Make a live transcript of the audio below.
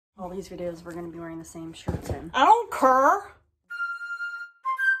All these videos we're going to be wearing the same shirts in. I don't care.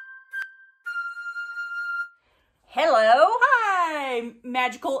 Hello. Hi,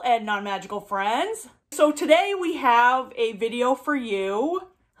 magical and non-magical friends. So today we have a video for you,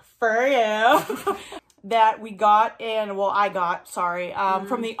 that we got in, well, I got, sorry,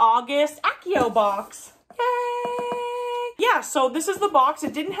 from the August Accio Box. Yay! Yeah, so this is the box.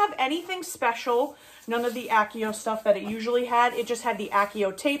 It didn't have anything special. None of the Accio stuff that it usually had. It just had the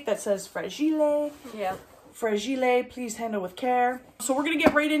Accio tape that says Fragile. Yeah. Fragile, please handle with care. So we're going to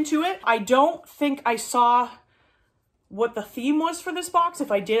get right into it. I don't think I saw what the theme was for this box.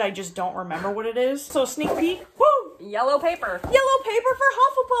 If I did, I just don't remember what it is. So sneak peek. Woo! Yellow paper. Yellow paper for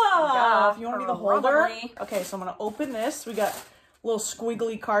Hufflepuff. Yeah, you want to be the holder? probably. Okay, so I'm going to open this. We got little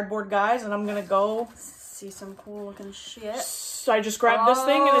squiggly cardboard guys, and I'm going to go see some cool looking shit. So I just grabbed this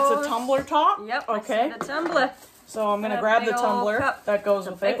thing, and it's a tumbler top. Yep. Okay. I see the tumbler. So I'm going to grab the tumbler that goes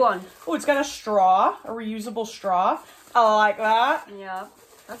with it. Big one. Oh, it's got a straw, a reusable straw. I like that. Yeah.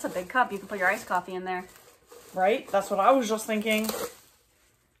 That's a big cup. You can put your iced coffee in there. Right? That's what I was just thinking.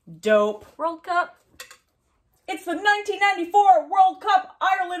 Dope. World Cup. It's the 1994 World Cup,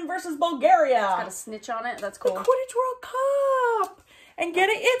 Ireland versus Bulgaria. It's got a snitch on it. That's cool. The Quidditch World Cup. And get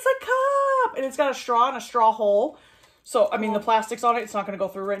it? It's a cup. And it's got a straw and a straw hole. So, I mean, the plastic's on it. It's not going to go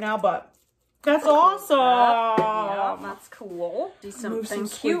through right now, but that's awesome. Yeah, that's cool. See something some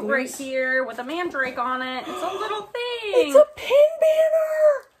cute right here with a mandrake on it. It's a little thing. It's a pin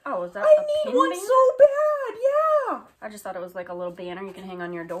banner. Oh, is that I a need pin one banner? so bad. Yeah. I just thought it was like a little banner you can hang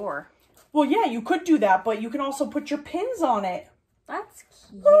on your door. Well, yeah, you could do that, but you can also put your pins on it. That's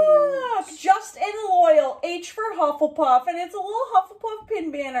cute. Look, just and loyal, H for Hufflepuff, and it's a little Hufflepuff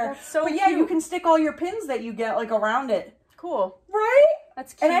pin banner. That's so But yeah, cute. you can stick all your pins that you get, like, around it. Cool. Right?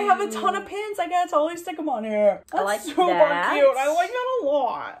 That's cute. And I have a ton of pins. I gotta totally stick them on here. That's I like super that. cute. I like that a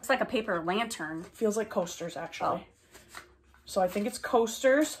lot. It's like a paper lantern. Feels like coasters, actually. Oh. So I think it's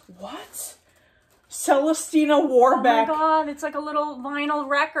coasters. What? Celestina Warbeck. Oh my god, it's like a little vinyl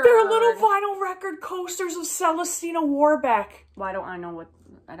record. They're little vinyl record coasters of Celestina Warbeck. Why don't I know what...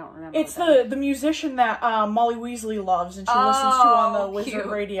 I don't remember. It's the musician that Molly Weasley loves and she listens to on the Wizard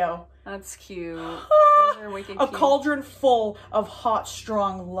Radio. That's cute. Those are wicked A cute. cauldron full of hot,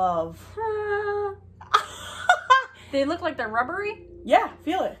 strong love. They look like they're rubbery? Yeah,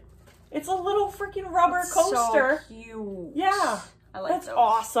 feel it. It's a little freaking rubber coaster. So cute. Yeah. I like That's those.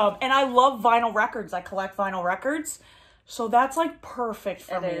 awesome. And I love vinyl records. I collect vinyl records. So that's like perfect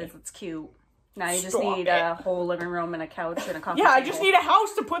for me. It is. It's cute. Now you just Stop need it. a whole living room and a couch and a coffee Yeah, I table. just need a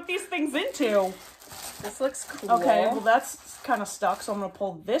house to put these things into. This looks cool. Okay, well that's kind of stuck, so I'm going to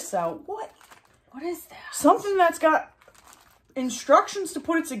pull this out. What? What is that? Something that's got instructions to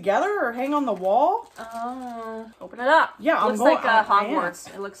put it together or hang on the wall? Oh. Open it up. Yeah, I'm looks going- like I am.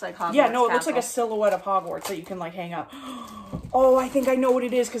 Hogwarts. It looks like Hogwarts. Yeah, no, it looks like a castle. silhouette of Hogwarts that you can like hang up. Oh, I think I know what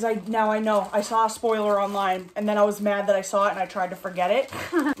it is because now I know. I saw a spoiler online and then I was mad that I saw it and I tried to forget it.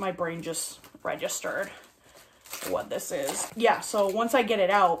 My brain just registered what this is. Yeah, so once I get it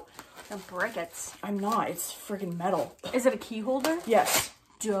out. Don't break it. I'm not. It's freaking metal. Is it a key holder? Yes.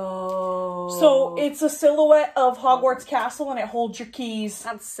 Dope. So it's a silhouette of Hogwarts Castle and it holds your keys.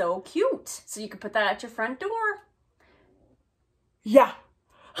 That's so cute. So you can put that at your front door. Yeah.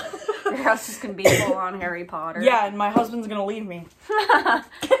 Your house is going to be full on Harry Potter. Yeah, and my husband's gonna leave me.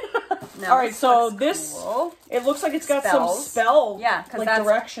 No, All right, so looks this, cool. it looks like it's got Spells. some spell, Yeah, 'cause like that's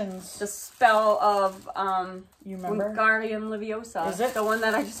directions. The spell of You remember? Wingardium Leviosa. Is it? The one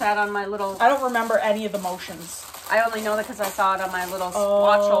that I just had on my little... I don't remember any of the motions. I only know that because I saw it on my little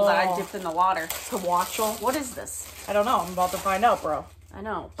watchel that I dipped in the water. The watchel? What is this? I don't know. I'm about to find out, bro. I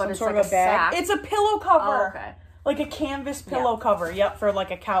know, but Some it's sort like of a bag. sack. It's a pillow cover. Oh, okay. Like a canvas pillow cover. Yep, for like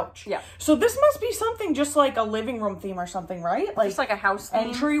a couch. Yeah. So this must be something just like a living room theme or something, right? Like Just like a house theme.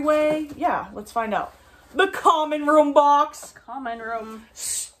 entryway. Yeah, let's find out. The common room box. Common room.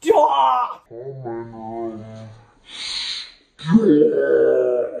 Stop.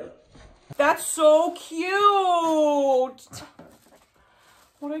 That's so cute.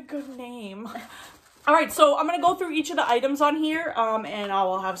 What a good name. All right, so I'm going to go through each of the items on here, and I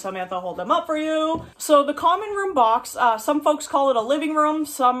will have Samantha hold them up for you. So the common room box, some folks call it a living room,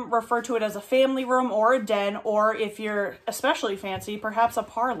 some refer to it as a family room or a den, or if you're especially fancy, perhaps a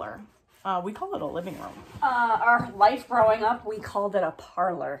parlor. We call it a living room. Our life growing up, we called it a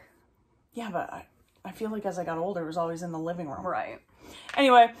parlor. Yeah, but I feel like as I got older, it was always in the living room. Right.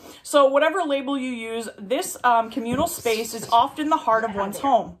 Anyway, so whatever label you use, this communal space is often the heart of one's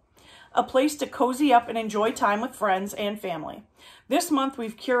home. a place to cozy up and enjoy time with friends and family. This month,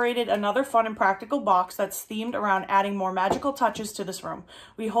 we've curated another fun and practical box that's themed around adding more magical touches to this room.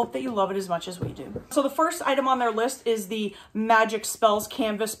 We hope that you love it as much as we do. So the first item on their list is the Magic Spells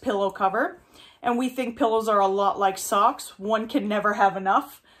Canvas Pillow Cover. And we think pillows are a lot like socks. One can never have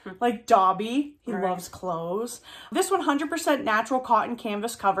enough. Like Dobby, he loves clothes. This 100% natural cotton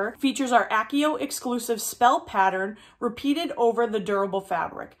canvas cover features our Accio exclusive spell pattern repeated over the durable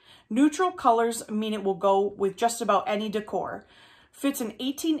fabric. Neutral colors mean it will go with just about any decor. Fits an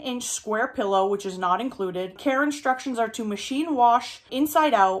 18-inch square pillow, which is not included. Care instructions are to machine wash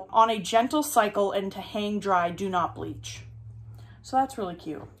inside out on a gentle cycle and to hang dry, do not bleach. So that's really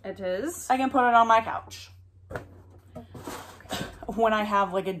cute. It is. I can put it on my couch. When I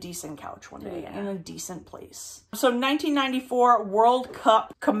have like a decent couch one day in a decent place. So 1994 World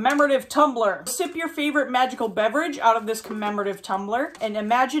Cup commemorative tumbler. Sip your favorite magical beverage out of this commemorative tumbler and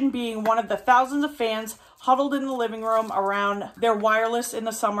imagine being one of the thousands of fans huddled in the living room around their wireless in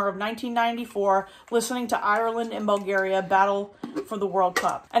the summer of 1994, listening to Ireland and Bulgaria battle for the World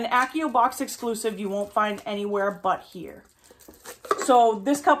Cup. An Accio Box exclusive you won't find anywhere but here. So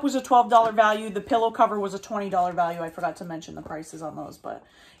this cup was a $12 value. The pillow cover was a $20 value. I forgot to mention the prices on those. But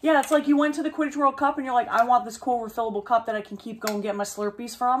yeah, it's like you went to the Quidditch World Cup and you're like, I want this cool refillable cup that I can keep going and get my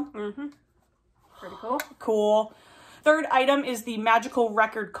Slurpees from. Pretty cool. Cool. Third item is the Magical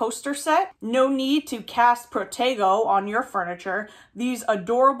Record Coaster Set. No need to cast Protego on your furniture. These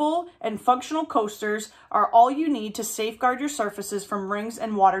adorable and functional coasters are all you need to safeguard your surfaces from rings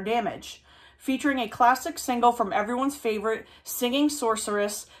and water damage. Featuring a classic single from everyone's favorite singing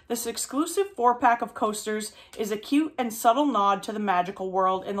sorceress, this exclusive 4-pack of coasters is a cute and subtle nod to the magical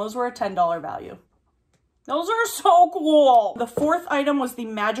world, and those were a $10 value. Those are so cool! The fourth item was the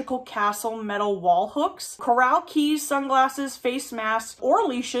Magical Castle metal wall hooks. Corral keys, sunglasses, face masks, or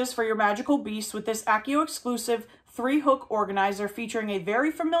leashes for your magical beast with this Accio exclusive 3-hook organizer featuring a very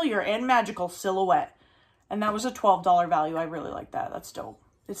familiar and magical silhouette. And that was a $12 value. I really like that. That's dope.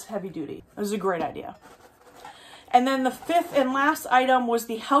 It's heavy duty. It was a great idea. And then the fifth and last item was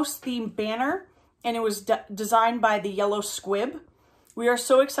the house theme banner, and it was designed by the Yellow Squib. We are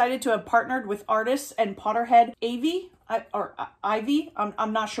so excited to have partnered with artists and Potterhead Ivy,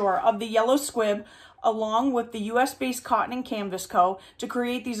 I'm not sure, of the Yellow Squib, along with the US-based Cotton and Canvas Co. to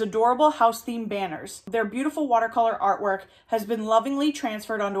create these adorable house-themed banners. Their beautiful watercolor artwork has been lovingly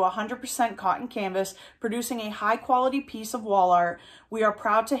transferred onto 100% cotton canvas, producing a high-quality piece of wall art we are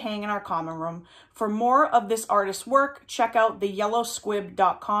proud to hang in our common room. For more of this artist's work, check out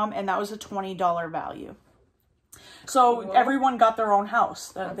theyellowsquib.com, and that was a $20 value. So everyone got their own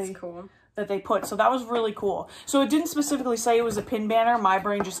house. That's cool. That they put. So that was really cool. So it didn't specifically say it was a pin banner. My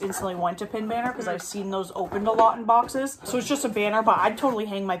brain just instantly went to pin banner because I've seen those opened a lot in boxes. So it's just a banner, but I'd totally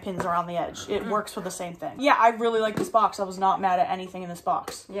hang my pins around the edge. It works for the same thing. Yeah, I really like this box. I was not mad at anything in this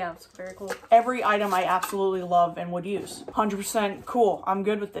box. Yeah, it's very cool. Every item I absolutely love and would use. 100% cool. I'm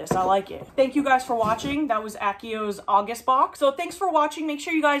good with this. I like it. Thank you guys for watching. That was Accio's August box. So thanks for watching. Make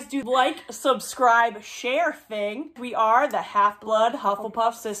sure you guys do like, subscribe, share thing. We are the Half-Blood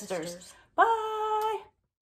Hufflepuff Sisters.